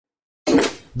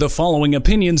The following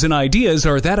opinions and ideas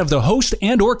are that of the host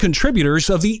and or contributors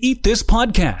of the Eat This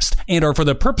podcast and are for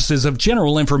the purposes of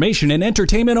general information and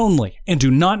entertainment only and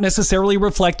do not necessarily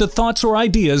reflect the thoughts or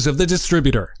ideas of the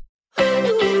distributor.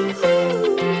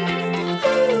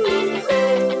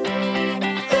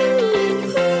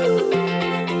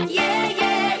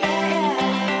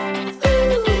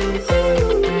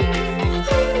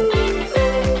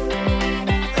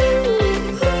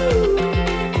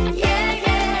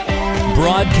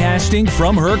 Broadcasting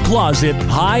from her closet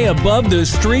high above the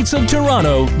streets of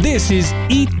Toronto, this is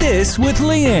Eat This with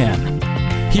Leanne.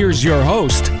 Here's your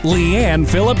host, Leanne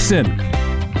Phillipson.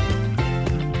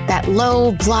 That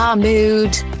low blah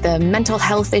mood, the mental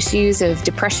health issues of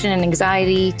depression and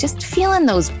anxiety, just feeling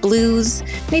those blues,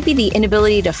 maybe the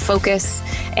inability to focus,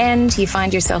 and you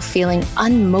find yourself feeling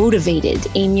unmotivated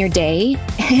in your day,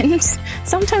 and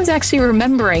sometimes actually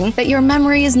remembering that your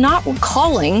memory is not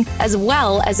recalling as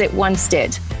well as it once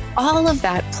did. All of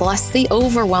that, plus the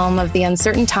overwhelm of the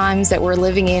uncertain times that we're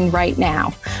living in right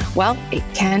now, well, it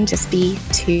can just be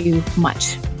too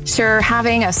much. Sure,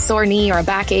 having a sore knee or a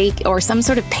backache or some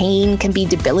sort of pain can be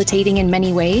debilitating in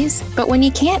many ways, but when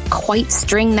you can't quite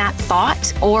string that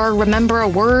thought or remember a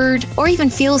word or even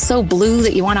feel so blue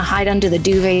that you want to hide under the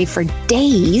duvet for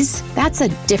days, that's a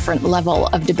different level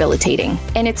of debilitating.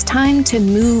 And it's time to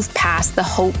move past the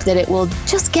hope that it will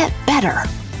just get better.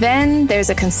 Then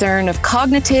there's a concern of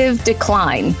cognitive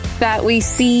decline that we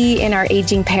see in our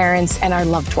aging parents and our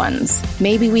loved ones.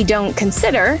 Maybe we don't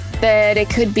consider that it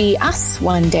could be us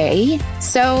one day.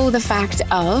 So the fact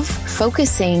of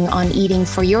focusing on eating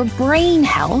for your brain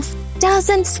health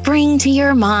doesn't spring to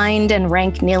your mind and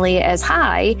rank nearly as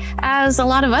high as a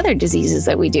lot of other diseases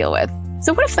that we deal with.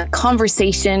 So what if the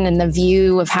conversation and the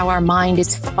view of how our mind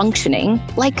is functioning,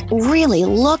 like really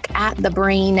look at the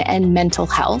brain and mental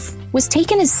health, was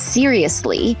taken as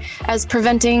seriously as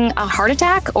preventing a heart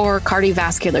attack or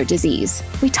cardiovascular disease?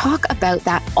 We talk about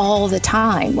that all the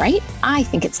time, right? I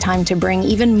think it's time to bring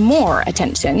even more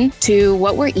attention to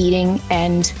what we're eating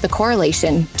and the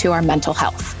correlation to our mental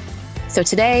health. So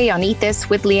today on Eat This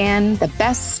with Leanne, the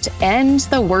best and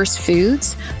the worst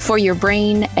foods for your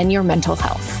brain and your mental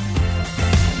health.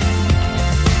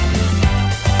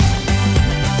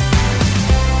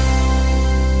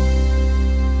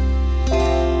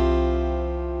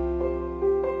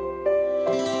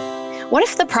 What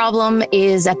if the problem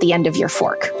is at the end of your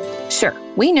fork? Sure,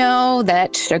 we know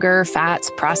that sugar,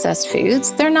 fats, processed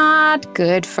foods, they're not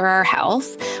good for our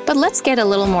health, but let's get a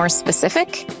little more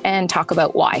specific and talk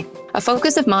about why. A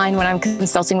focus of mine when I'm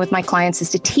consulting with my clients is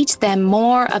to teach them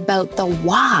more about the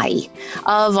why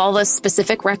of all the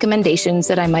specific recommendations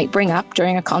that I might bring up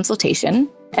during a consultation.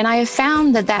 And I have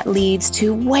found that that leads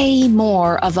to way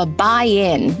more of a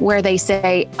buy-in where they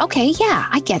say, okay, yeah,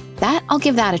 I get that. I'll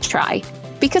give that a try.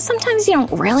 Because sometimes you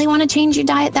don't really want to change your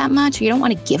diet that much. You don't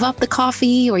want to give up the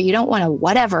coffee or you don't want to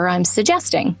whatever I'm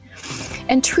suggesting.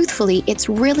 And truthfully, it's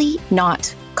really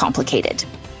not complicated.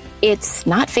 It's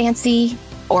not fancy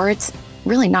or it's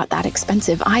really not that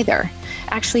expensive either.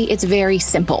 Actually, it's very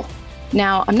simple.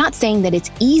 Now, I'm not saying that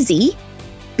it's easy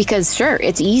because sure,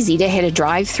 it's easy to hit a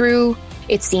drive-through.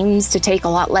 It seems to take a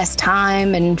lot less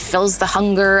time and fills the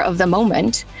hunger of the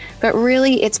moment. But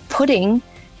really, it's putting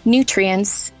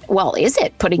nutrients. Well, is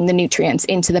it putting the nutrients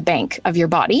into the bank of your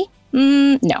body?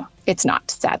 No, it's not,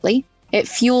 sadly. It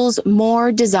fuels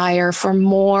more desire for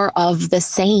more of the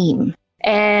same.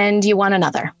 And you want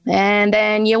another. And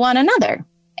then you want another.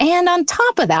 And on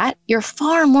top of that, you're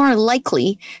far more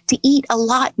likely to eat a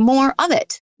lot more of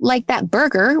it. Like that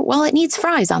burger, well, it needs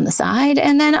fries on the side.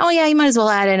 And then, oh yeah, you might as well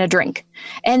add in a drink.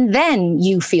 And then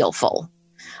you feel full.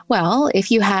 Well,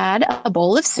 if you had a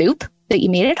bowl of soup that you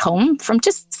made at home from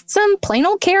just some plain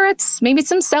old carrots, maybe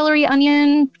some celery,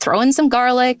 onion, throw in some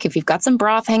garlic, if you've got some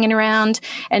broth hanging around,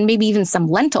 and maybe even some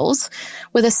lentils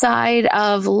with a side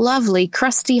of lovely,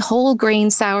 crusty, whole grain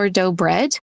sourdough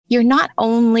bread, you're not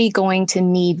only going to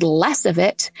need less of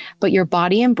it, but your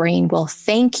body and brain will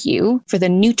thank you for the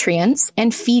nutrients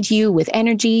and feed you with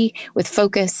energy, with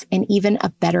focus, and even a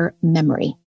better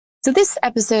memory. So this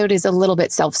episode is a little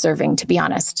bit self-serving, to be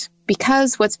honest,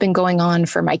 because what's been going on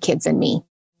for my kids and me.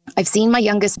 I've seen my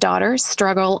youngest daughter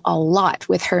struggle a lot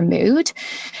with her mood,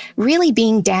 really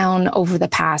being down over the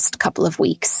past couple of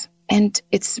weeks, and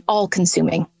it's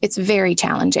all-consuming. It's very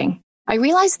challenging. I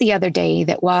realized the other day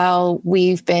that while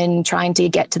we've been trying to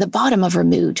get to the bottom of her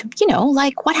mood,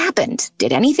 like what happened?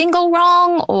 Did anything go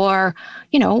wrong? Or,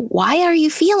 why are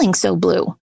you feeling so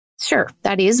blue? Sure,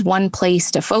 that is one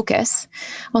place to focus.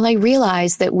 Well, I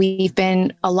realized that we've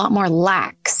been a lot more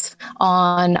lax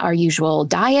on our usual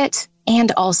diet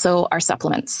and also our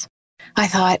supplements. I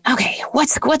thought, okay,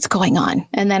 what's going on?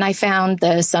 And then I found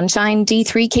the Sunshine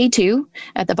D3K2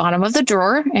 at the bottom of the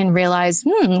drawer and realized,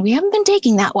 we haven't been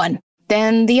taking that one.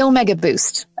 Then the Omega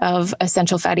Boost of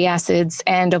essential fatty acids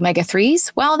and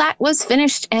omega-3s, well, that was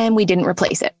finished and we didn't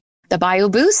replace it. The Bio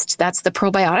Boost, that's the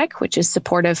probiotic, which is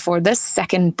supportive for the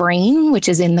second brain, which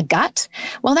is in the gut.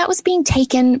 Well, that was being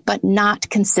taken, but not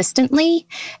consistently.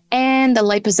 And the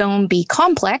Liposome B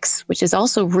complex, which is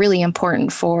also really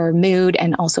important for mood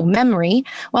and also memory.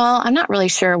 Well, I'm not really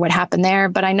sure what happened there,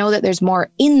 but I know that there's more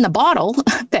in the bottle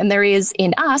than there is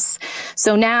in us.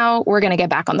 So now we're going to get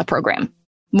back on the program.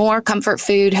 More comfort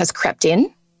food has crept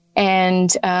in.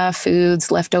 And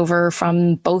foods left over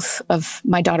from both of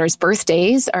my daughter's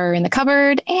birthdays are in the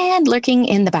cupboard and lurking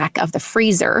in the back of the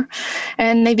freezer.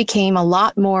 And they became a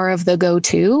lot more of the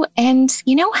go-to. And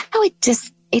you know how it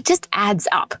just adds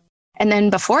up. And then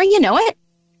before you know it,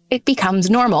 it becomes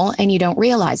normal and you don't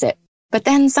realize it. But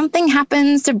then something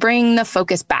happens to bring the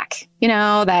focus back. You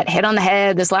know, that hit on the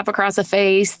head, the slap across the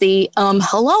face, the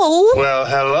hello. Well,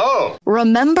 hello.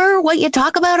 Remember what you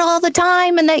talk about all the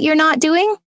time and that you're not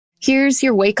doing? Here's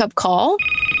your wake-up call.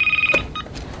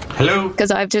 Hello.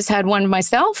 Because I've just had one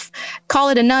myself. Call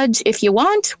it a nudge if you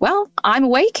want. Well, I'm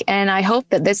awake, and I hope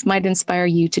that this might inspire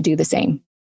you to do the same.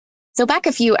 So back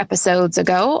a few episodes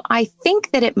ago, I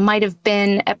think that it might have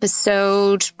been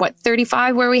episode,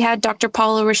 35, where we had Dr.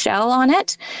 Paula Rochelle on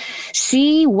it.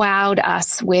 She wowed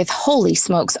us with, holy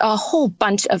smokes, a whole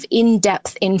bunch of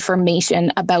in-depth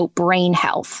information about brain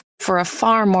health for a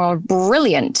far more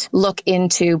brilliant look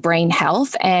into brain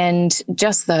health and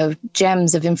just the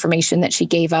gems of information that she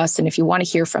gave us. And if you want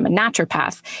to hear from a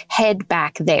naturopath, head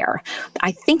back there.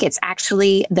 I think it's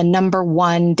actually the number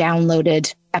one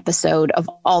downloaded episode of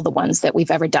all the ones that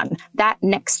we've ever done. That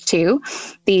next to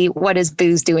the what is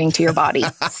booze doing to your body.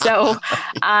 So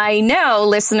I know,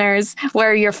 listeners,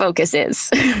 where your focus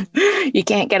is. You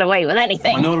can't get away with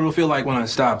anything. I know what it'll feel like when I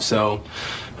stop, so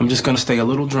I'm just going to stay a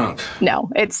little drunk. No,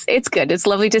 it's good. It's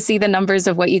lovely to see the numbers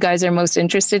of what you guys are most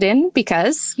interested in,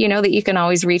 because you know that you can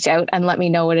always reach out and let me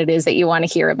know what it is that you want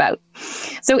to hear about.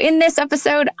 So in this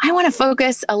episode, I want to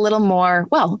focus a little more,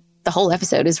 well, the whole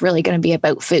episode is really going to be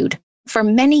about food. For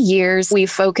many years, we've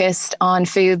focused on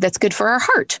food that's good for our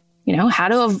heart. You know, how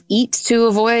to eat to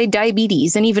avoid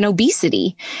diabetes and even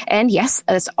obesity. And yes,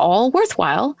 that's all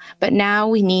worthwhile. But now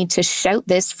we need to shout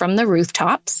this from the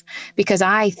rooftops, because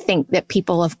I think that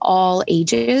people of all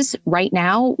ages right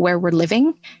now, where we're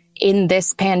living in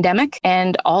this pandemic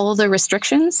and all of the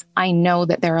restrictions, I know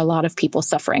that there are a lot of people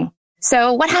suffering.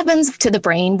 So what happens to the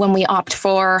brain when we opt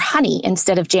for honey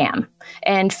instead of jam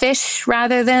and fish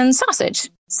rather than sausage?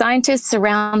 Scientists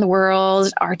around the world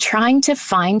are trying to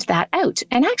find that out.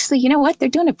 And actually, you know what? They're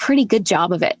doing a pretty good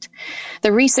job of it.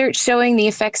 The research showing the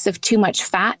effects of too much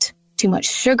fat, too much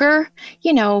sugar,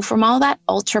 you know, from all that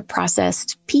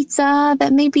ultra-processed pizza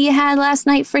that maybe you had last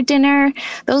night for dinner,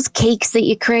 those cakes that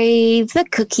you crave, the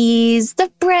cookies,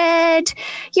 the bread,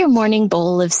 your morning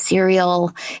bowl of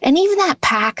cereal, and even that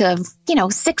pack of,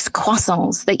 6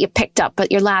 croissants that you picked up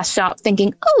at your last shop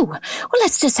thinking, oh, well,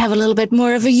 let's just have a little bit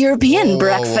more of a European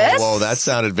breakfast. Whoa, that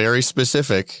sounded very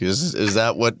specific. Is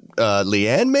that what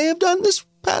Leanne may have done this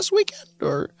past weekend?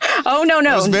 Or oh, no.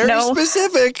 It was very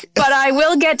specific. But I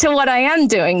will get to what I am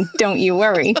doing. Don't you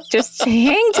worry. Just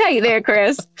hang tight there,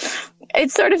 Chris.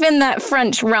 It's sort of in that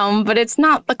French realm, but it's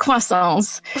not the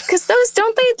croissants. Because those,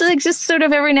 don't they like just sort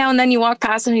of every now and then you walk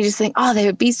past them and you just think, oh, they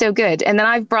would be so good. And then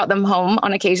I've brought them home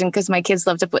on occasion because my kids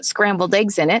love to put scrambled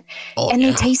eggs in it.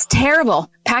 They taste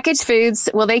terrible. Packaged foods,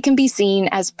 well, they can be seen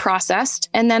as processed.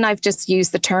 And then I've just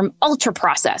used the term ultra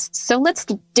processed. So let's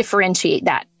differentiate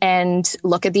that and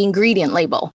look at the ingredient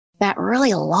label. That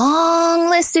really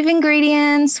long list of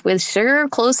ingredients with sugar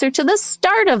closer to the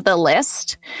start of the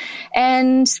list.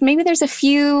 And maybe there's a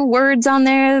few words on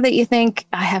there that you think,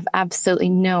 I have absolutely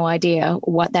no idea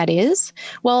what that is.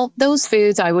 Well, those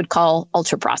foods I would call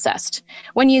ultra processed.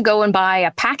 When you go and buy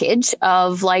a package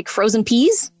of like frozen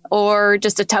peas or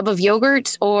just a tub of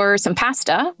yogurt or some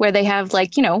pasta where they have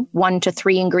 1 to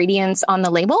 3 ingredients on the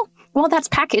label, well, that's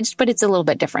packaged, but it's a little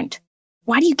bit different.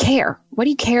 Why do you care? What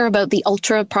do you care about the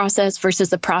ultra process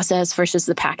versus the process versus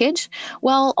the package?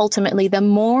 Well, ultimately, the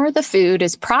more the food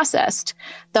is processed,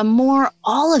 the more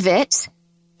all of it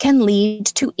can lead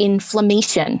to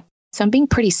inflammation. So I'm being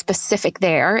pretty specific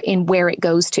there in where it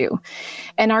goes to.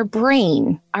 And our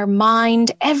brain, our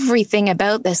mind, everything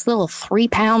about this little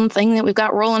 3-pound thing that we've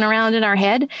got rolling around in our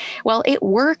head, well, it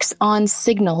works on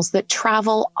signals that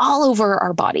travel all over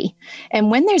our body.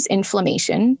 And when there's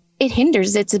inflammation, it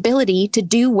hinders its ability to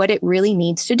do what it really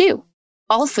needs to do.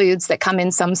 All foods that come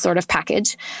in some sort of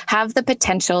package have the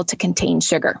potential to contain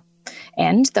sugar.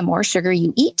 And the more sugar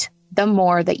you eat, the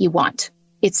more that you want.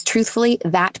 It's truthfully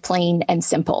that plain and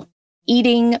simple.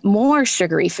 Eating more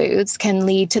sugary foods can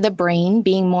lead to the brain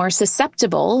being more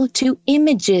susceptible to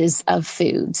images of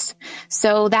foods.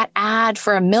 So that ad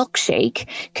for a milkshake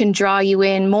can draw you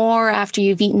in more after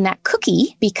you've eaten that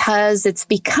cookie because it's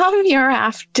become your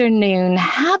afternoon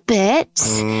habit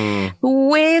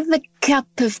with a cup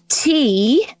of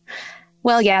tea.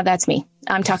 Well, yeah, that's me.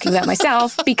 I'm talking about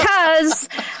myself because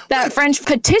that French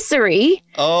patisserie.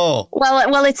 Oh.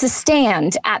 Well, it's a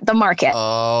stand at the market.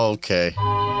 Oh, okay.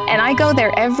 And I go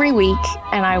there every week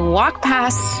and I walk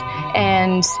past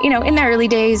and, in the early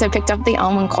days, I picked up the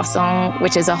almond croissant,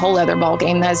 which is a whole other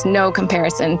ballgame. That has no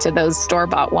comparison to those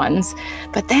store-bought ones.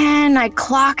 But then I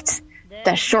clocked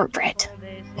the shortbread.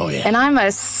 Oh, yeah. And I'm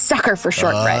a sucker for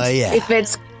shortbread. Yeah. If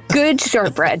it's good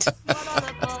shortbread.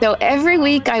 So every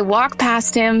week I walk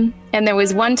past him, and there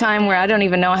was one time where I don't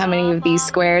even know how many of these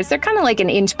squares. They're kind of like an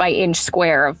inch by inch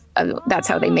square of that's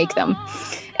how they make them.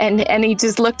 And he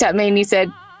just looked at me and he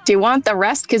said, "Do you want the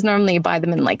rest?" Because normally you buy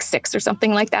them in like 6 or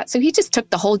something like that. So he just took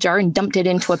the whole jar and dumped it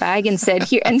into a bag and said,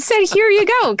 "Here you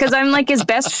go." Because I'm like his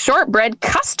best shortbread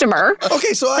customer.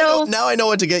 Okay, so now I know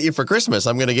what to get you for Christmas.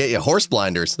 I'm going to get you horse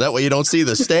blinders. That way you don't see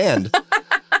the stand.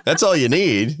 That's all you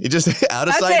need. You just out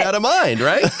of sight, out of mind,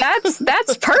 right?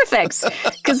 That's perfect.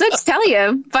 Because let's tell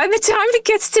you, by the time it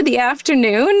gets to the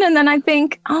afternoon, and then I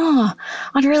think,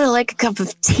 I'd really like a cup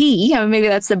of tea. Maybe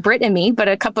that's the Brit in me, but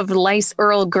a cup of nice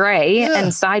Earl Grey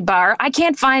and sidebar. I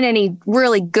can't find any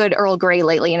really good Earl Grey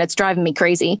lately, and it's driving me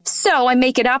crazy. So I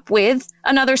make it up with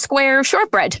another square of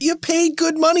shortbread. You paid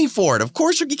good money for it. Of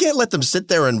course, you can't let them sit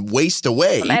there and waste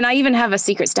away. And I even have a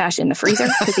secret stash in the freezer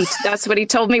because that's what he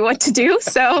told me what to do.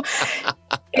 So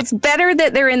it's better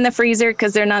that they're in the freezer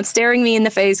because they're not staring me in the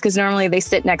face because normally they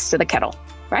sit next to the kettle,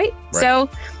 right? So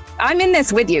I'm in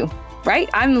this with you, right?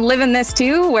 I'm living this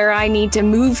too where I need to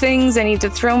move things. I need to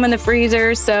throw them in the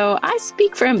freezer. So I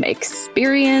speak from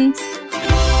experience.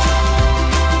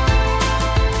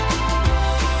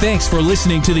 Thanks for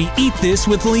listening to the Eat This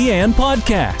with Leanne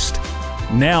podcast.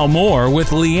 Now more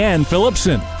with Leanne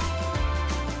Phillipson.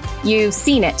 You've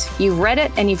seen it, you've read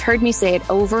it, and you've heard me say it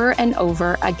over and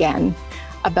over again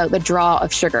about the draw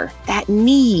of sugar. That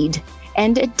need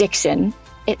and addiction,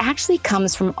 it actually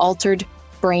comes from altered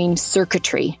brain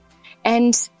circuitry.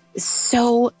 And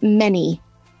so many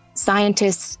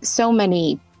scientists, so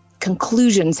many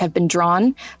conclusions have been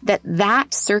drawn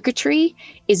that circuitry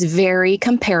is very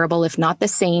comparable, if not the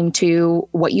same, to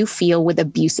what you feel with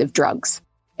abusive drugs.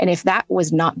 And if that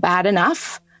was not bad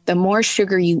enough, the more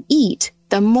sugar you eat,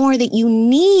 the more that you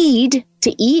need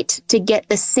to eat to get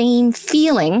the same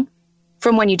feeling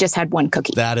from when you just had one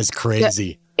cookie. That is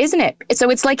crazy. Isn't it? So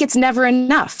it's like it's never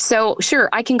enough. So sure,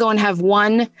 I can go and have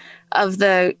one of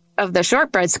the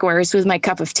shortbread squares with my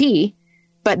cup of tea.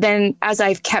 But then as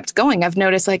I've kept going, I've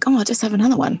noticed like, I'll just have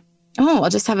another one. I'll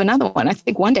just have another one. I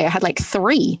think one day I had like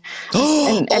 3. But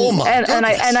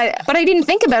I didn't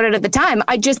think about it at the time.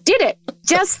 I just did it.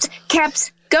 Just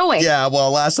kept going. Yeah,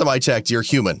 well, last time I checked, you're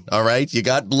human, all right? You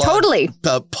got blood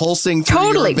pulsing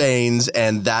through your veins,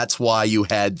 and that's why you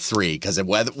had 3. Because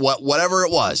whatever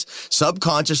it was,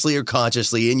 subconsciously or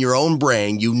consciously in your own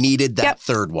brain, you needed that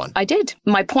third one. I did.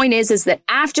 My point is that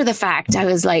after the fact, I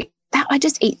was like, I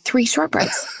just ate 3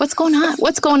 shortbreads. What's going on?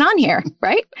 What's going on here?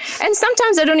 Right? And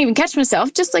sometimes I don't even catch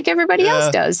myself, just like everybody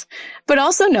else does. But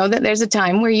also know that there's a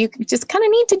time where you just kind of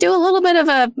need to do a little bit of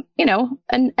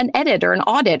an edit or an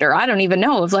audit, or I don't even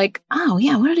know, of like, oh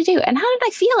yeah, what did I do? And how did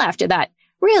I feel after that?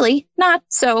 Really not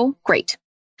so great.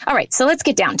 All right, so let's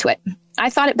get down to it. I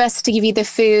thought it best to give you the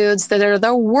foods that are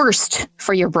the worst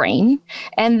for your brain,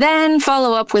 and then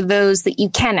follow up with those that you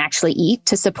can actually eat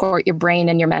to support your brain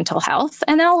and your mental health.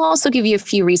 And then I'll also give you a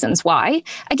few reasons why,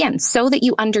 again, so that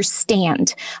you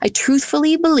understand. I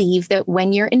truthfully believe that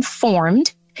when you're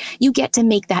informed, you get to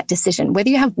make that decision.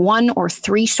 Whether you have 1 or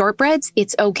 3 shortbreads,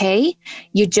 it's okay.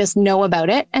 You just know about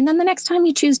it. And then the next time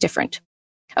you choose different.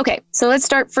 Okay, so let's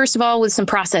start first of all with some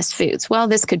processed foods. Well,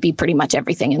 this could be pretty much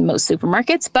everything in most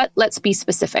supermarkets, but let's be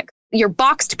specific. Your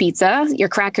boxed pizza, your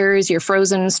crackers, your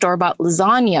frozen store-bought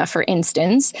lasagna, for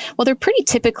instance, well, they're pretty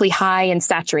typically high in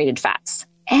saturated fats.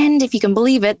 And if you can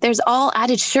believe it, there's all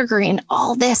added sugar in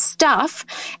all this stuff,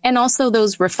 and also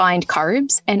those refined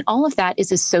carbs, and all of that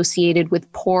is associated with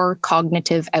poor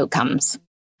cognitive outcomes.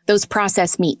 Those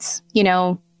processed meats,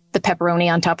 the pepperoni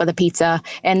on top of the pizza,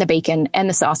 and the bacon, and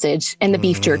the sausage, and the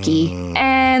beef jerky,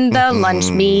 and the lunch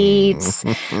meats.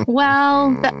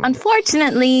 Well,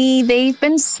 unfortunately, they've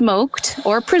been smoked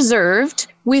or preserved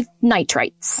with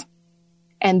nitrites.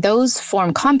 And those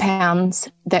form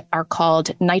compounds that are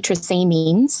called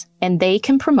nitrosamines, and they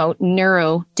can promote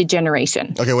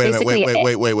neurodegeneration. Okay, wait a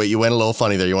minute. Wait. You went a little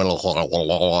funny there. You went a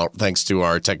little thanks to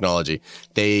our technology.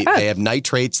 They have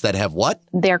nitrates that have what?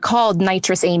 They're called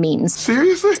nitrosamines.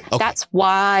 Seriously? Okay. That's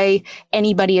why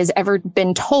anybody has ever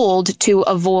been told to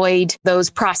avoid those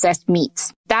processed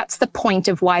meats. That's the point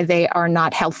of why they are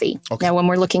not healthy. Okay. Now, when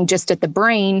we're looking just at the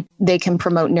brain, they can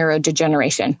promote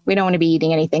neurodegeneration. We don't want to be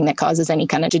eating anything that causes any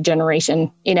kind of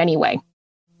degeneration in any way.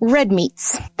 Red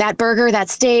meats, that burger, that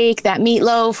steak, that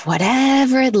meatloaf,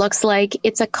 whatever it looks like,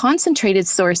 it's a concentrated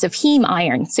source of heme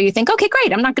iron. So you think, okay,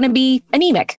 great, I'm not going to be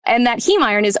anemic. And that heme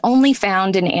iron is only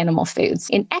found in animal foods.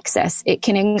 In excess, it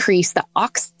can increase the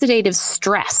oxidative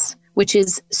stress, which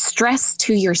is stress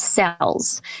to your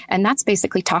cells. And that's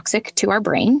basically toxic to our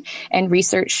brain. And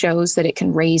research shows that it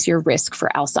can raise your risk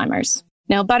for Alzheimer's.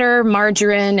 Now, butter,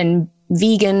 margarine, and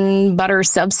vegan butter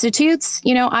substitutes,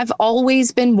 I've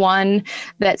always been one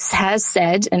that has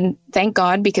said, and thank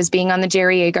God, because being on the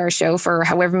Jerry Agar show for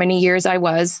however many years I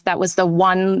was, that was the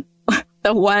one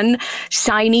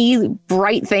shiny,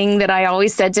 bright thing that I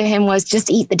always said to him was just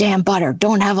eat the damn butter.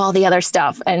 Don't have all the other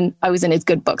stuff. And I was in his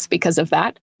good books because of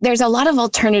that. There's a lot of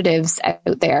alternatives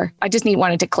out there. I just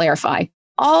wanted to clarify.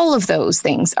 All of those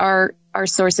things are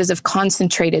sources of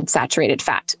concentrated saturated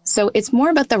fat. So it's more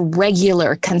about the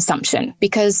regular consumption,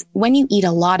 because when you eat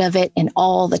a lot of it and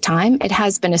all the time, it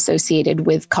has been associated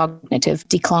with cognitive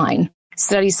decline.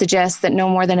 Studies suggest that no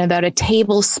more than about a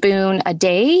tablespoon a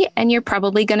day, and you're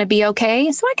probably going to be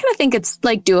okay. So I kind of think it's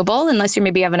like doable, unless you're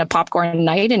maybe having a popcorn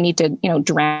night and need to,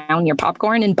 drown your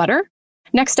popcorn in butter.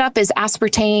 Next up is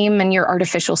aspartame and your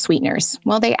artificial sweeteners.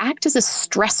 Well, they act as a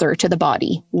stressor to the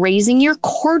body, raising your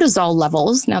cortisol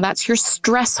levels. Now that's your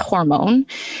stress hormone,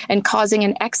 and causing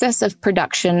an excess of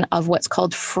production of what's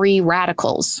called free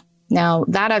radicals. Now,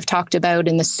 that I've talked about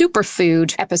in the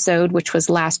superfood episode, which was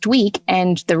last week.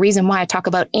 And the reason why I talk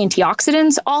about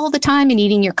antioxidants all the time and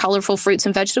eating your colorful fruits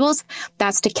and vegetables,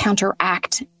 that's to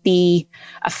counteract the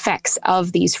effects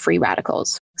of these free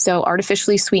radicals. So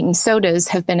artificially sweetened sodas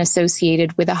have been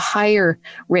associated with a higher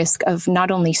risk of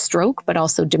not only stroke, but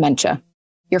also dementia.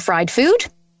 Your fried food?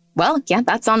 Well, yeah,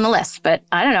 that's on the list, but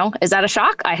I don't know. Is that a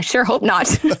shock? I sure hope not.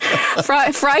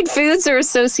 Fried foods are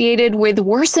associated with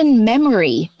worsened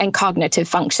memory and cognitive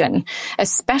function,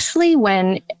 especially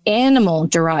when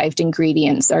animal-derived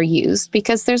ingredients are used,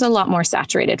 because there's a lot more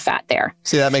saturated fat there.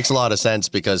 See, that makes a lot of sense,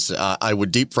 because I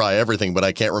would deep fry everything, but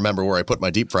I can't remember where I put my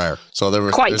deep fryer. So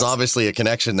there's obviously a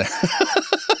connection there.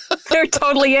 There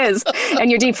totally is. And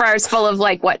your deep fryer is full of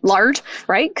lard,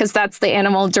 right? Because that's the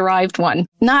animal derived one.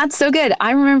 Not so good.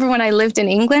 I remember when I lived in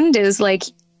England, it was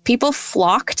people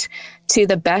flocked to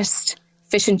the best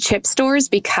fish and chip stores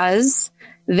because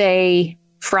they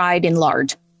fried in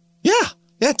lard. Yeah,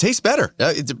 it tastes better.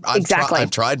 Exactly.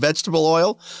 I've tried vegetable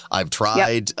oil. I've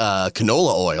tried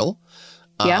canola oil.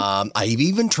 I've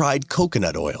even tried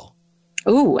coconut oil.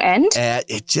 Ooh, and?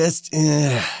 It's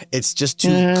just too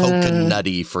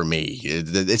coconutty for me.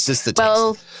 It's just the taste.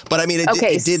 Well, but I mean,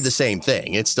 it did the same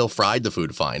thing. It still fried the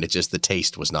food fine. It's just the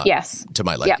taste was not to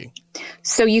my liking. Yep.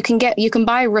 So you can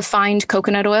buy refined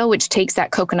coconut oil, which takes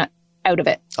that coconut out of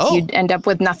it. Oh. You'd end up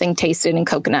with nothing tasted in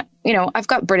coconut. I've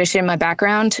got British in my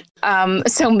background.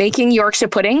 So making Yorkshire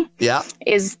pudding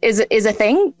is a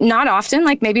thing. Not often,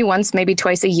 maybe once, maybe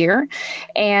twice a year.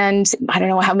 And I don't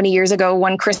know how many years ago,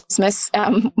 one Christmas,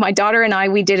 my daughter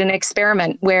and we did an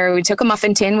experiment where we took a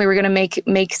muffin tin. We were going to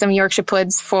make some Yorkshire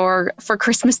puds for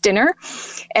Christmas dinner.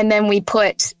 And then we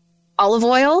put olive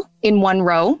oil in one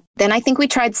row. Then I think we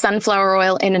tried sunflower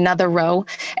oil in another row.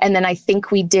 And then I think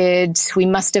we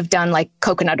must have done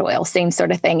coconut oil, same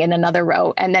sort of thing, in another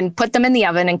row. And then put them in the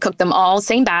oven and cook them all,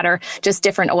 same batter, just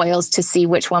different oils to see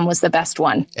which one was the best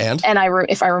one. And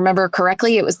if I remember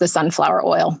correctly, it was the sunflower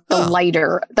oil, the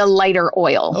lighter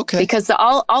oil. Okay. Because the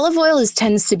olive oil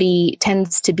tends to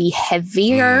be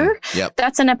heavier. Yep.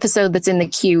 That's an episode that's in the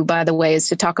queue, by the way, is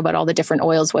to talk about all the different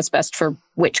oils, what's best for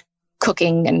which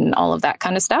cooking and all of that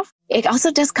kind of stuff. It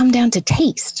also does come down to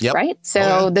taste, right?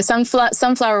 So the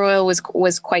sunflower oil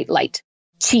was quite light.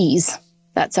 Cheese,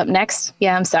 that's up next.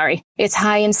 Yeah, I'm sorry. It's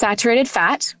high in saturated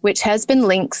fat, which has been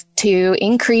linked to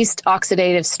increased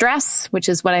oxidative stress, which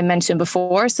is what I mentioned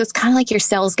before. So it's kind of like your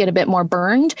cells get a bit more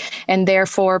burned and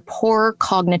therefore poor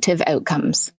cognitive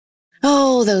outcomes.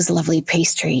 Oh, those lovely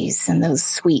pastries and those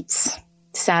sweets.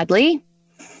 Sadly,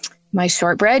 my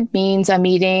shortbread means I'm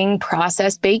eating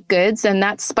processed baked goods, and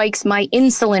that spikes my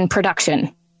insulin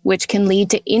production. which can lead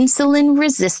to insulin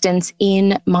resistance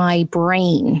in my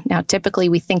brain. Now, typically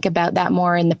we think about that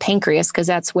more in the pancreas because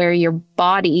that's where your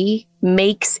body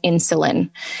makes insulin.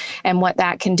 And what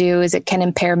that can do is it can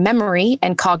impair memory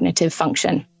and cognitive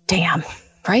function. Damn.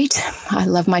 Right? I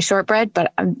love my shortbread,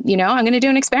 but I'm going to do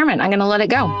an experiment. I'm going to let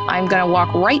it go. I'm going to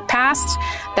walk right past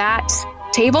that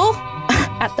table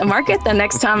at the market the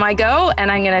next time I go,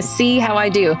 and I'm going to see how I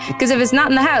do. Because if it's not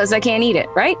in the house, I can't eat it,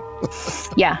 right?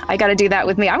 Yeah, I got to do that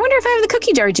with me. I wonder if I have the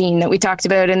cookie jar gene that we talked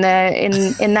about in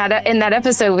that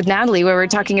episode with Natalie where we're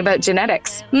talking about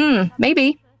genetics.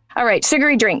 Maybe. All right,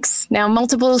 sugary drinks. Now,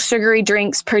 multiple sugary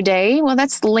drinks per day. Well,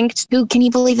 that's linked to, can you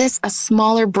believe this? A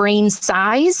smaller brain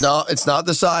size. No, it's not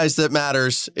the size that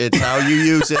matters. It's how you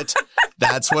use it.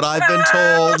 That's what I've been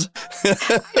told.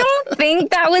 I don't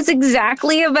think that was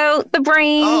exactly about the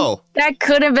brain. Oh. That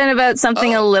could have been about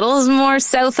something a little more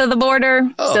south of the border.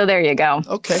 Oh. So there you go.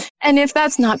 Okay. And if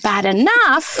that's not bad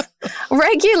enough,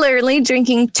 regularly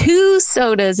drinking 2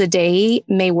 sodas a day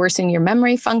may worsen your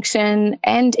memory function.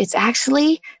 And it's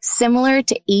actually similar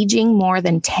to aging more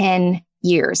than 10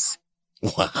 years.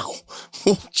 Wow.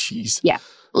 Oh, jeez. Yeah.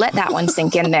 Let that one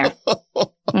sink in there.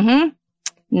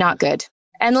 Not good.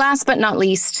 And last but not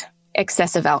least,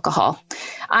 excessive alcohol.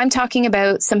 I'm talking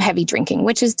about some heavy drinking,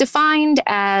 which is defined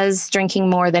as drinking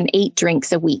more than 8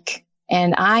 drinks a week.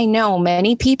 And I know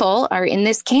many people are in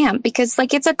this camp because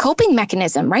it's a coping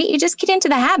mechanism, right? You just get into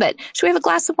the habit. Should we have a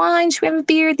glass of wine? Should we have a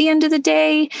beer at the end of the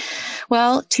day?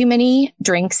 Well, too many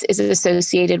drinks is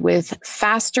associated with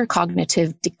faster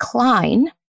cognitive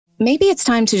decline. Maybe it's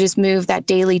time to just move that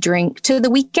daily drink to the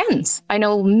weekends. I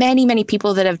know many, many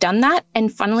people that have done that.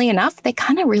 And funnily enough, they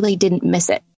kind of really didn't miss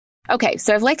it. Okay,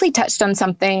 so I've likely touched on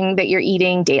something that you're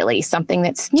eating daily, something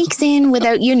that sneaks in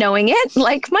without you knowing it,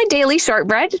 like my daily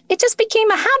shortbread. It just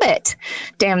became a habit.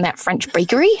 Damn that French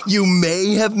bakery. You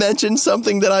may have mentioned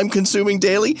something that I'm consuming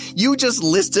daily. You just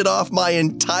listed off my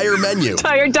entire menu.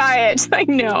 Entire diet. I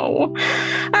know.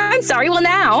 I'm sorry. Well,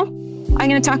 now I'm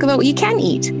going to talk about what you can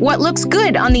eat. What looks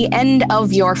good on the end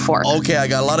of your fork. Okay, I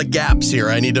got a lot of gaps here.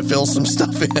 I need to fill some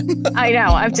stuff in. I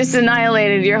know. I've just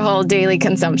annihilated your whole daily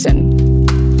consumption.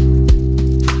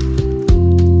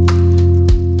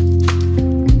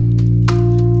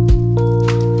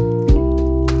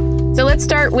 So let's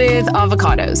start with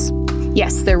avocados.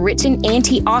 Yes, they're rich in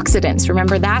antioxidants.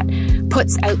 Remember that?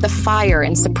 Puts out the fire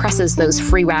and suppresses those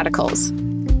free radicals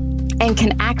and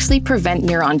can actually prevent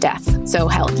neuron death. So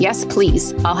hell, yes,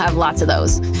 please. I'll have lots of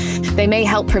those. They may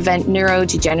help prevent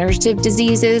neurodegenerative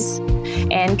diseases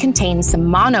and contain some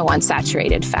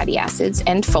monounsaturated fatty acids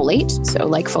and folate, so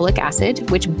like folic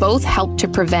acid, which both help to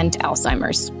prevent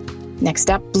Alzheimer's.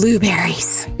 Next up,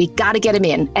 blueberries. We got to get them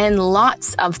in, and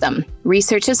lots of them.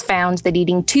 Research has found that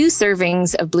eating 2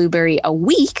 servings of blueberry a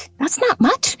week, that's not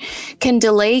much, can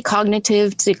delay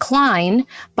cognitive decline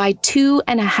by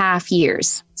 2.5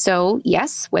 years. So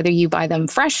yes, whether you buy them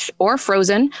fresh or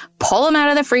frozen, pull them out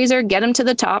of the freezer, get them to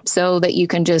the top so that you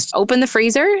can just open the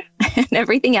freezer and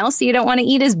everything else you don't want to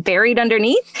eat is buried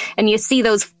underneath, and you see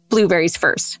those blueberries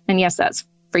first. And yes, that's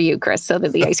for you, Chris, so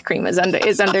that the ice cream is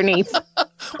underneath.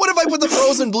 What if I put the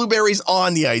frozen blueberries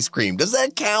on the ice cream? Does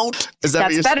that count?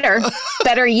 That's better.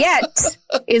 Better yet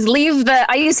is leave the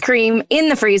ice cream in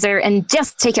the freezer and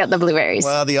just take out the blueberries.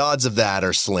 Well, the odds of that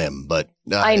are slim, but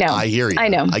I know. I hear you. I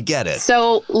know. I get it.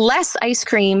 So less ice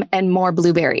cream and more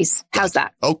blueberries. How's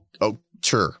that? Oh,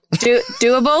 sure.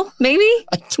 Doable? Maybe?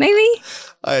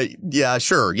 Yeah,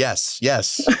 sure. Yes.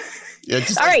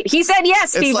 All right. He said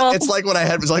yes, people. It's like when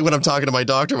I'm talking to my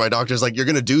doctor. My doctor's like, "You're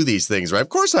going to do these things, right?" Of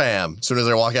course I am. As soon as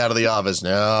I walk out of the office,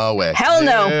 no way. Hell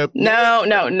no.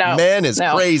 No. Man is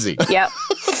crazy. Yep.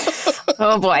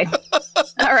 Oh boy.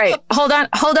 All right. Hold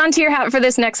on to your hat for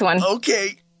this next one.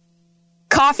 Okay.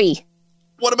 Coffee.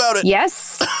 What about it?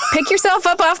 Yes. Pick yourself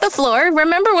up off the floor.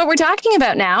 Remember what we're talking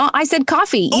about now. I said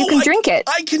coffee. You can drink it.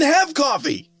 I can have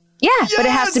coffee. Yeah, yes! But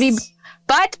it has to be...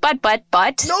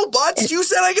 But. No buts. You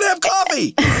said I could have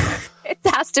coffee. It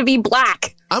has to be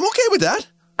black. I'm okay with that.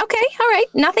 Okay. All right.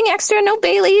 Nothing extra. No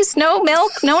Baileys, no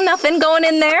milk, no nothing going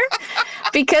in there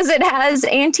because it has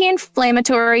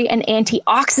anti-inflammatory and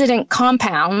antioxidant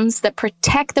compounds that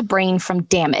protect the brain from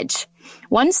damage.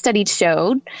 One study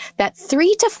showed that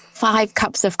 3 to 5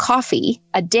 cups of coffee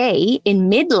a day in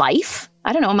midlife.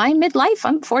 I don't know. Am I midlife?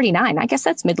 I'm 49. I guess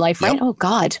that's midlife, right? Yep. Oh,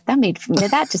 God.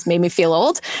 That just made me feel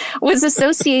old. Was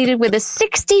associated with a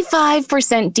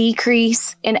 65%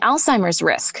 decrease in Alzheimer's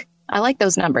risk. I like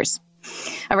those numbers.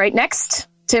 All right. Next,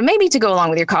 to go along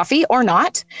with your coffee or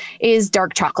not, is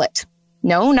dark chocolate.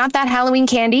 No, not that Halloween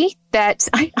candy that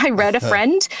I read a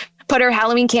friend put her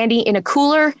Halloween candy in a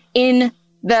cooler in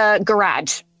the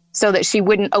garage. so that she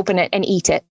wouldn't open it and eat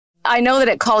it. I know that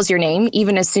it calls your name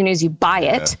even as soon as you buy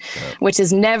it, which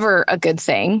is never a good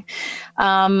thing.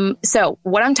 So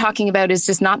what I'm talking about is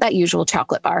just not that usual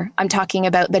chocolate bar. I'm talking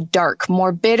about the dark,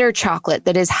 more bitter chocolate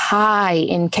that is high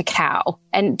in cacao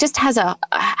and just has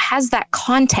that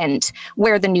content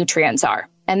where the nutrients are.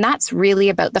 And that's really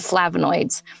about the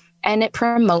flavonoids. And it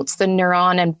promotes the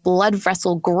neuron and blood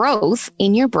vessel growth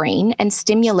in your brain and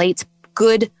stimulates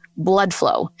good blood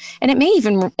flow. And it may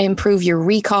even improve your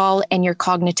recall and your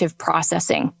cognitive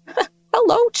processing.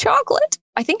 Hello, chocolate.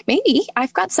 I think maybe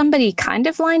I've got somebody kind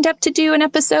of lined up to do an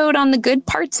episode on the good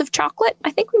parts of chocolate.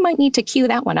 I think we might need to queue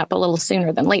that one up a little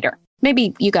sooner than later.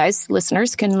 Maybe you guys,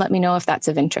 listeners, can let me know if that's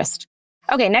of interest.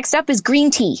 Okay, next up is green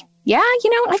tea. Yeah,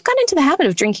 I've gotten into the habit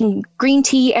of drinking green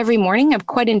tea every morning. I've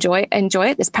quite enjoy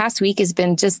it. This past week has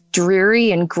been just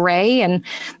dreary and gray, and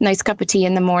a nice cup of tea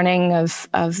in the morning of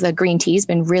the green tea has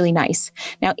been really nice.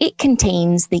 Now, it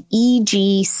contains the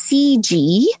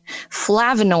EGCG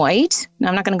flavonoid. Now,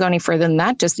 I'm not going to go any further than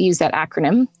that. Just use that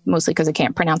acronym, mostly because I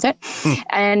can't pronounce it.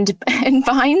 And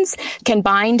can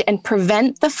bind and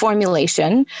prevent the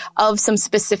formulation of some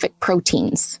specific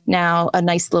proteins. Now, a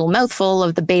nice little mouthful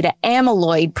of the beta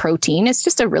amyloid protein. It's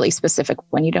just a really specific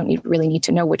one. You don't really need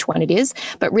to know which one it is,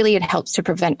 but really it helps to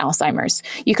prevent Alzheimer's.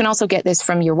 You can also get this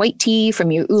from your white tea,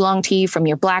 from your oolong tea, from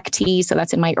your black tea. So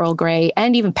that's in my Earl Grey,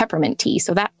 and even peppermint tea.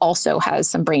 So that also has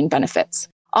some brain benefits.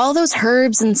 All those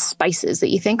herbs and spices that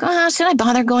you think, should I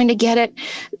bother going to get it?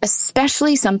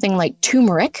 Especially something like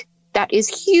turmeric. That is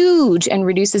huge and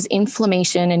reduces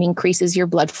inflammation and increases your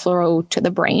blood flow to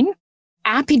the brain.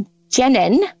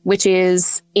 Apigenin, which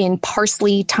is in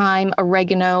parsley, thyme,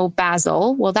 oregano,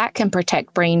 basil, well, that can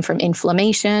protect brain from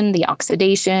inflammation, the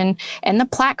oxidation, and the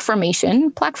plaque formation.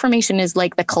 Plaque formation is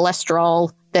like the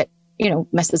cholesterol that,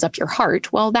 messes up your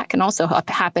heart. Well, that can also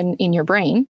happen in your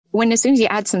brain. As soon as you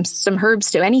add some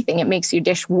herbs to anything, it makes your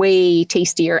dish way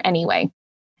tastier anyway.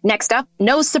 Next up,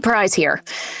 no surprise here,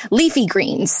 leafy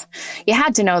greens. You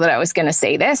had to know that I was going to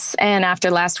say this. And after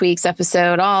last week's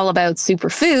episode all about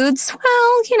superfoods,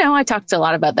 well, I talked a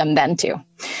lot about them then too.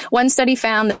 One study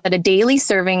found that a daily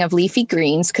serving of leafy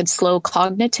greens could slow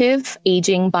cognitive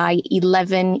aging by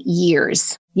 11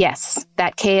 years. Yes,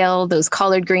 that kale, those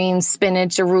collard greens,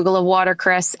 spinach, arugula,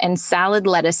 watercress, and salad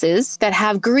lettuces that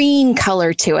have green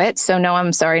color to it. So no,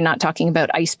 I'm sorry, not talking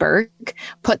about iceberg.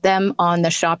 Put them on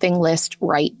the shopping list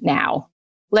right now.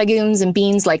 Legumes and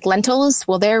beans like lentils,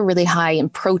 well, they're really high in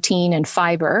protein and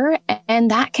fiber,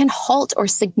 and that can halt or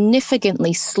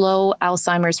significantly slow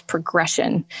Alzheimer's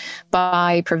progression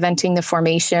by preventing the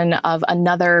formation of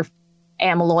another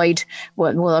amyloid,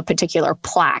 a particular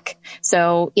plaque.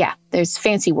 So yeah, there's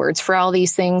fancy words for all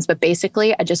these things, but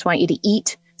basically I just want you to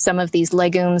eat some of these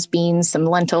legumes, beans, some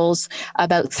lentils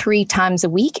about 3 times a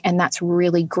week, and that's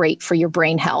really great for your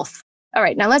brain health. All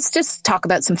right, now let's just talk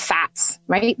about some fats,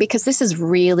 right? Because this is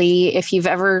really, if you've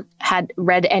ever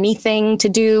read anything to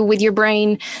do with your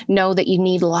brain, know that you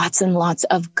need lots and lots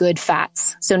of good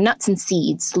fats. So nuts and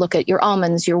seeds, look at your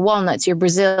almonds, your walnuts, your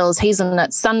Brazils,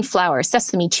 hazelnuts, sunflower,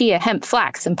 sesame, chia, hemp,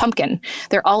 flax, and pumpkin.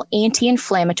 They're all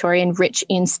anti-inflammatory and rich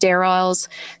in sterols,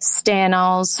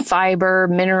 stanols, fiber,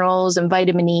 minerals, and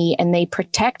vitamin E, and they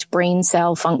protect brain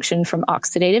cell function from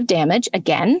oxidative damage,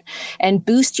 again, and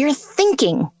boost your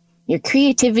thinking, your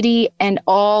creativity, and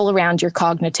all around your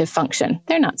cognitive function.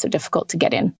 They're not so difficult to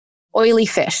get in. Oily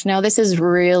fish. Now, this is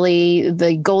really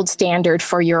the gold standard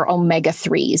for your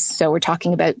omega-3s. So we're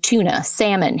talking about tuna,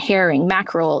 salmon, herring,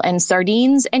 mackerel, and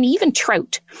sardines, and even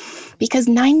trout, because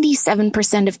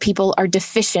 97% of people are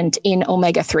deficient in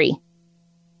omega-3.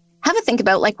 Have a think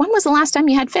about, when was the last time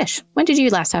you had fish? When did you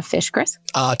last have fish, Chris?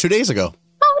 2 days ago.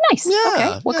 Oh, nice.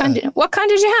 Yeah, okay. What kind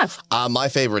did you have? My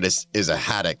favorite is a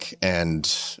haddock,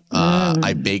 and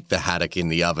I bake the haddock in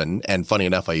the oven. And funny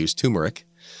enough, I use turmeric.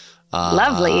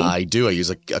 Lovely. I do. I use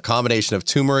a combination of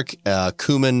turmeric,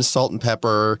 cumin, salt, and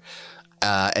pepper,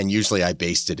 and usually I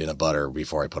baste it in a butter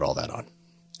before I put all that on.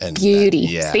 And beauty.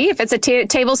 Yeah. See, if it's a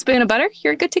tablespoon of butter,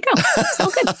 you're good to go. So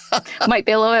good. Might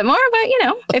be a little bit more,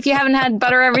 but if you haven't had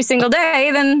butter every single day,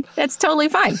 then that's totally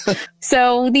fine.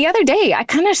 So the other day, I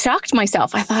kind of shocked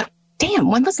myself. I thought,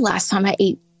 damn, when was the last time I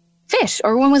ate fish?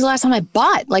 Or when was the last time I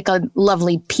bought a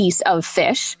lovely piece of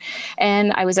fish?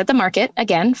 And I was at the market,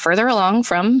 again, further along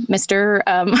from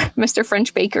Mr.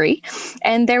 French Bakery.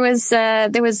 And there was a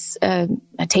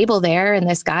table there, and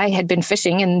this guy had been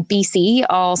fishing in BC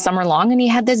all summer long, and he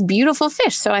had this beautiful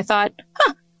fish. So I thought,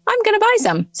 I'm going to buy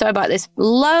some. So I bought this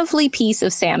lovely piece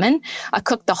of salmon. I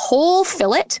cooked the whole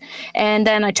fillet and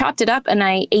then I chopped it up and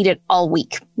I ate it all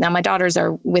week. Now my daughters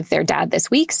are with their dad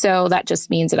this week, so that just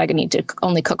means that I need to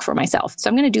only cook for myself. So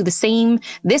I'm going to do the same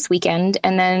this weekend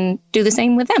and then do the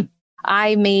same with them.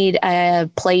 I made a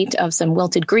plate of some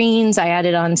wilted greens. I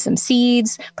added on some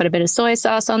seeds, put a bit of soy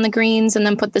sauce on the greens, and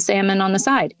then put the salmon on the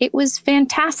side. It was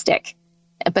fantastic.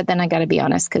 But then I got to be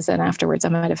honest, because then afterwards I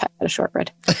might have had a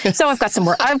shortbread. So I've got some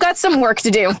work. I've got some work to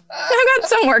do.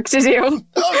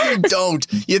 Oh, you don't.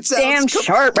 It sounds damn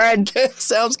shortbread. It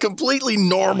sounds completely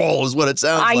normal is what it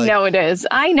sounds like. I know it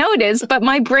is. But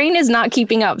my brain is not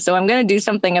keeping up. So I'm going to do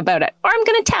something about it. Or I'm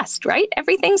going to test, right?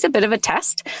 Everything's a bit of a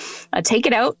test. Take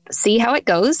it out, see how it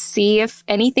goes, see if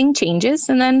anything changes.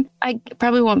 And then I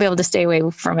probably won't be able to stay away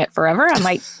from it forever. I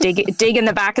might dig in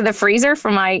the back of the freezer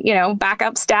for my,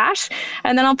 backup stash.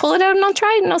 And then I'll pull it out and I'll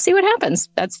try it and I'll see what happens.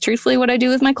 That's truthfully what I do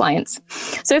with my clients.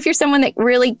 So if you're someone that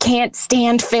really can't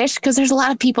stand fish, because there's a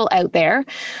lot of people out there,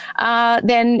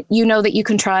 then you know that you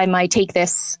can try my Take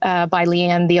This by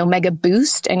Leanne, the Omega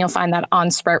Boost, and you'll find that on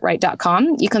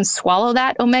sproutright.com. You can swallow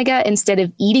that Omega instead of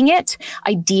eating it.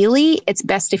 Ideally, it's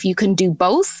best if you can do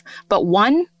both, but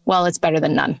one, well, it's better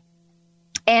than none.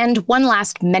 And one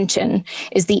last mention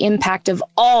is the impact of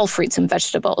all fruits and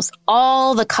vegetables,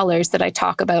 all the colors that I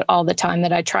talk about all the time,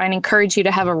 that I try and encourage you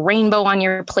to have a rainbow on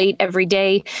your plate every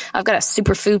day. I've got a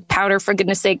superfood powder, for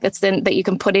goodness sake, that you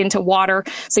can put into water.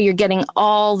 So you're getting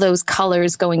all those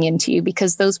colors going into you,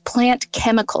 because those plant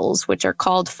chemicals, which are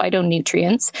called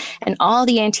phytonutrients, and all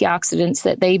the antioxidants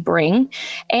that they bring.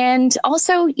 And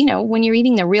also, when you're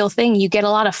eating the real thing, you get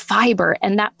a lot of fiber,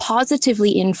 and that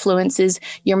positively influences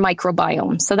your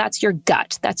microbiome. So that's your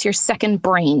gut. That's your second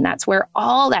brain. That's where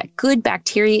all that good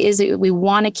bacteria is that we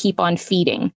want to keep on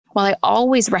feeding. Well, I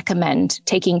always recommend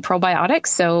taking probiotics.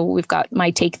 So we've got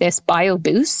my Take This Bio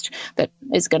Boost that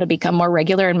is going to become more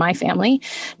regular in my family.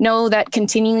 Know that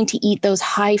continuing to eat those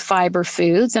high fiber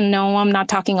foods, and no, I'm not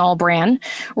talking all bran,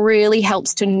 really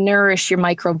helps to nourish your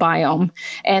microbiome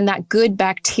and that good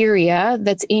bacteria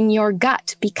that's in your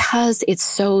gut, because it's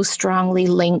so strongly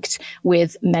linked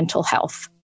with mental health.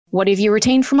 What have you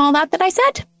retained from all that I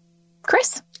said,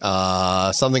 Chris?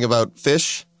 Something about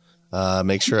fish.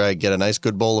 Make sure I get a nice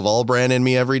good bowl of all bran in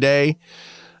me every day.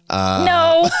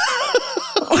 No.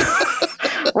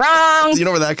 Wrong. You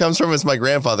know where that comes from? It's my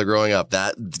grandfather growing up.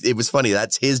 It was funny.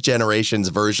 That's his generation's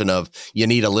version of you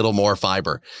need a little more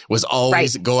fiber. Was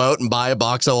always go out and buy a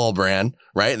box of all bran,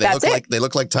 right? They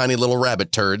look like tiny little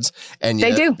rabbit turds, and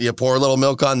you pour a little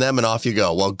milk on them and off you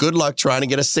go. Well, good luck trying to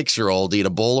get a 6-year-old to eat a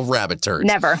bowl of rabbit turds.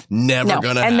 Never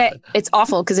gonna happen. It's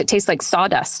awful because it tastes like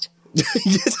sawdust.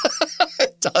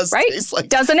 It does, right? Taste like,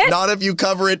 doesn't it? Not if you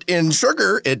cover it in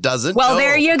sugar, it doesn't. Well, no.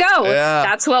 There you go. Yeah.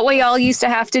 That's what we all used to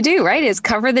have to do, right? Is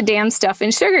cover the damn stuff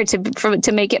in sugar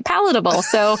to make it palatable.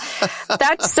 So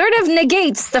that sort of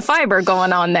negates the fiber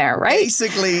going on there, right?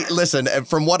 Basically, listen,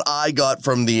 from what I got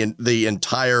from the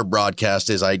entire broadcast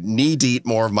is I need to eat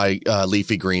more of my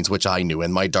leafy greens, which I knew,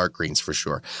 and my dark greens for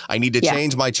sure. I need to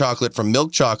change my chocolate from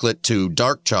milk chocolate to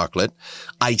dark chocolate.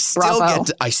 I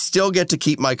still get to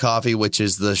keep my coffee, which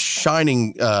is the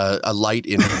shining a light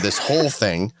in this whole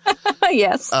thing.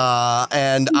 Yes.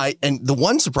 And the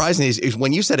one surprising is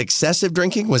when you said excessive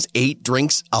drinking was 8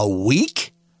 drinks a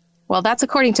week. Well, that's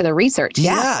according to the research.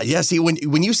 Yeah. See,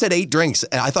 when you said 8 drinks,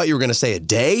 I thought you were going to say a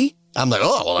day. I'm like,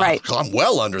 I'm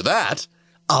well under that.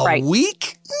 A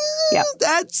week? Yeah.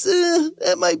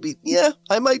 That might be,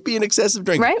 I might be an excessive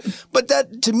drinker. Right. But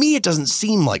that, to me, it doesn't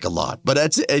seem like a lot.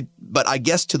 But but I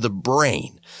guess to the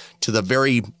brain, to the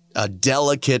very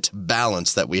delicate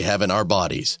balance that we have in our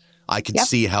bodies, I could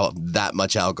see how that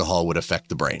much alcohol would affect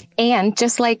the brain. And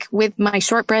just like with my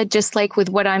shortbread, just like with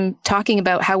what I'm talking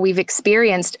about, how we've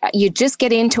experienced, you just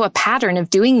get into a pattern of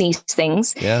doing these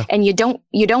things, and you don't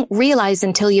realize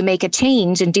until you make a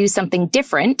change and do something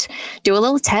different. Do a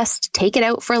little test, take it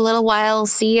out for a little while,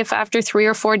 see if after 3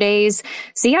 or 4 days,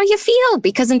 see how you feel,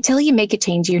 because until you make a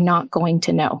change, you're not going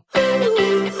to know.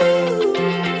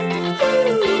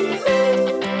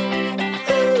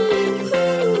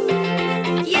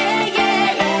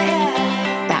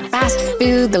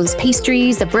 Food, those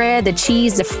pastries, the bread, the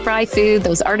cheese, the fried food,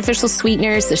 those artificial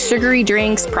sweeteners, the sugary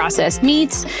drinks, processed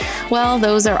meats, well,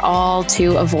 those are all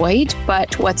to avoid.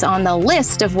 But what's on the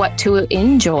list of what to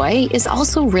enjoy is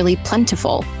also really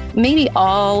plentiful. Maybe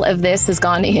all of this has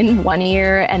gone in one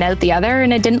ear and out the other,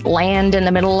 and it didn't land in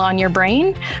the middle on your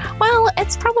brain. Well,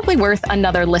 it's probably worth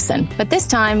another listen. But this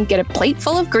time, get a plate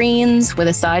full of greens with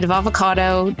a side of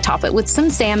avocado, top it with some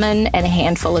salmon and a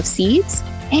handful of seeds.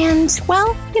 And,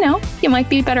 well, you might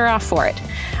be better off for it.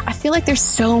 I feel like there's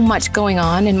so much going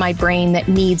on in my brain that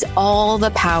needs all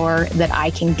the power that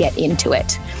I can get into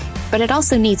it. But it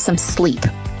also needs some sleep.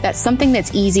 That's something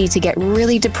that's easy to get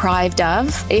really deprived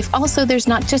of if also there's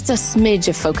not just a smidge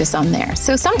of focus on there.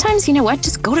 So sometimes,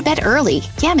 just go to bed early.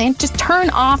 Yeah, man, just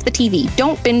turn off the TV.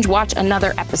 Don't binge watch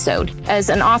another episode. As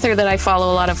an author that I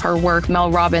follow a lot of her work, Mel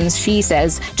Robbins, she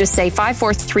says, just say 5,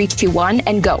 4, 3, 2, 1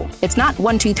 and go. It's not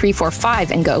 1, 2, 3, 4,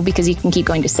 5 and go, because you can keep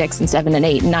going to 6 and 7 and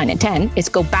 8 and 9 and 10. It's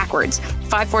go backwards.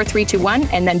 5, 4, 3, 2, 1,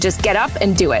 and then just get up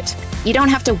and do it. You don't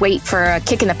have to wait for a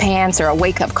kick in the pants or a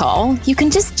wake-up call. You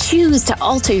can just choose to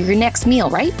alter your next meal,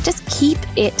 right? Just keep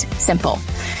it simple.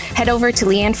 Head over to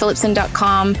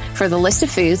leannephillipson.com for the list of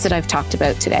foods that I've talked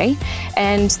about today,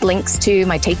 and links to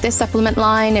my Take This supplement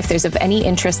line if there's of any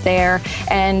interest there.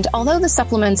 And although the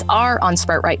supplements are on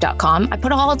sproutright.com, I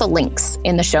put all of the links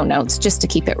in the show notes just to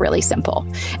keep it really simple.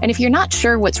 And if you're not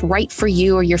sure what's right for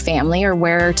you or your family or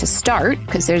where to start,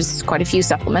 because there's quite a few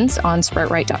supplements on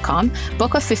sproutright.com,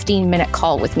 book a 15-minute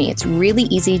call with me. It's really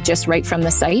easy, just right from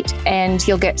the site, and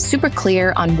you'll get super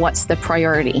clear on what's the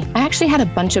priority. I actually had a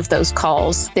bunch of those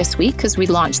calls this week because we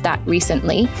launched that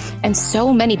recently. And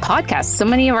so many podcasts, so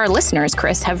many of our listeners,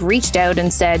 Chris, have reached out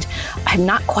and said, I'm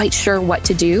not quite sure what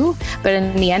to do. But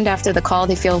in the end, after the call,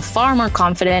 they feel far more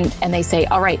confident and they say,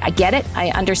 all right, I get it.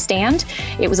 I understand.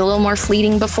 It was a little more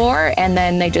fleeting before. And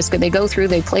then they go through,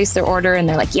 they place their order and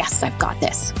they're like, yes, I've got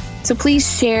this. So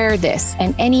please share this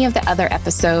and any of the other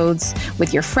episodes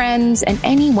with your friends and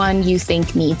anyone you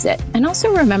think needs it. And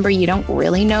also remember, you don't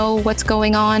really know what's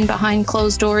going on behind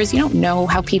closed doors. You don't know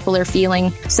how people are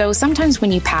feeling. So sometimes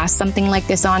when you pass something like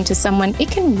this on to someone, it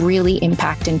can really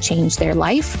impact and change their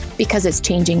life because it's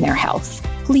changing their health.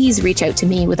 Please reach out to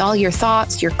me with all your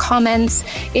thoughts, your comments.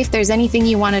 If there's anything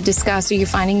you want to discuss or you're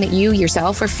finding that you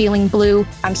yourself are feeling blue,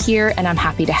 I'm here and I'm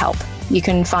happy to help. You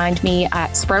can find me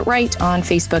at Sproutright on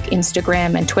Facebook,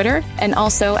 Instagram, and Twitter, and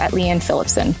also at Leanne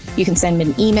Phillipson. You can send me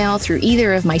an email through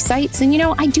either of my sites, and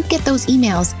I do get those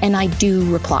emails and I do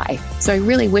reply. So I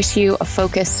really wish you a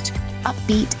focused,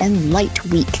 upbeat, and light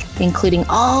week, including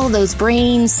all those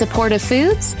brain supportive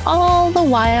foods, all the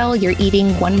while you're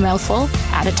eating one mouthful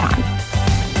at a time.